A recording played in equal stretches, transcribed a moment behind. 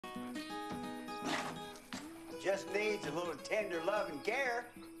just needs a little tender love and care.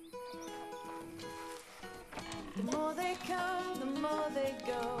 The more they come, the more they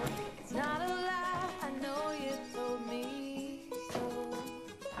go. It's not a lie, I know you told me so.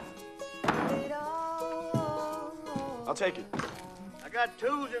 It all. I'll take it. I got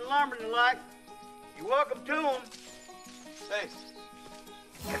tools and lumber you like. You're welcome to them. Thanks.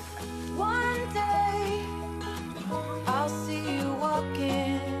 One day, I'll see you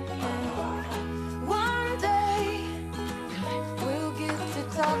walking. One day, we'll get to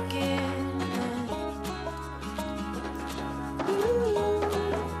talking. Ooh,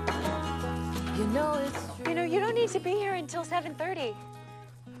 you know it's true. You know, you don't need to be here until 7:30.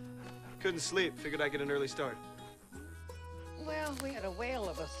 Couldn't sleep. Figured I'd get an early start. Well, we had a whale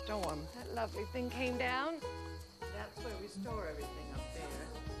of a storm. That lovely thing came down. That's where we store everything up there.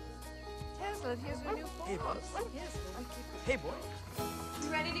 Tesla, here's our new boss. Hey, boss. Yes, we keep it. Hey, boy.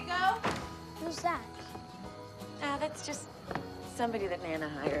 You ready to go? Who's that? Ah, that's just somebody that Nana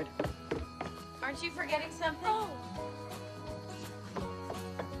hired. Aren't you forgetting something? Oh.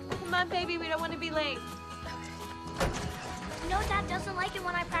 Come on, baby, we don't want to be late. You know Dad doesn't like it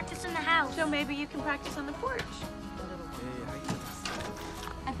when I practice in the house. So maybe you can practice on the porch. Hey, how you doing?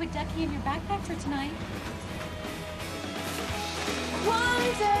 I put Ducky in your backpack for tonight.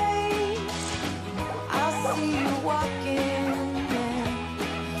 One day, I'll see you walking.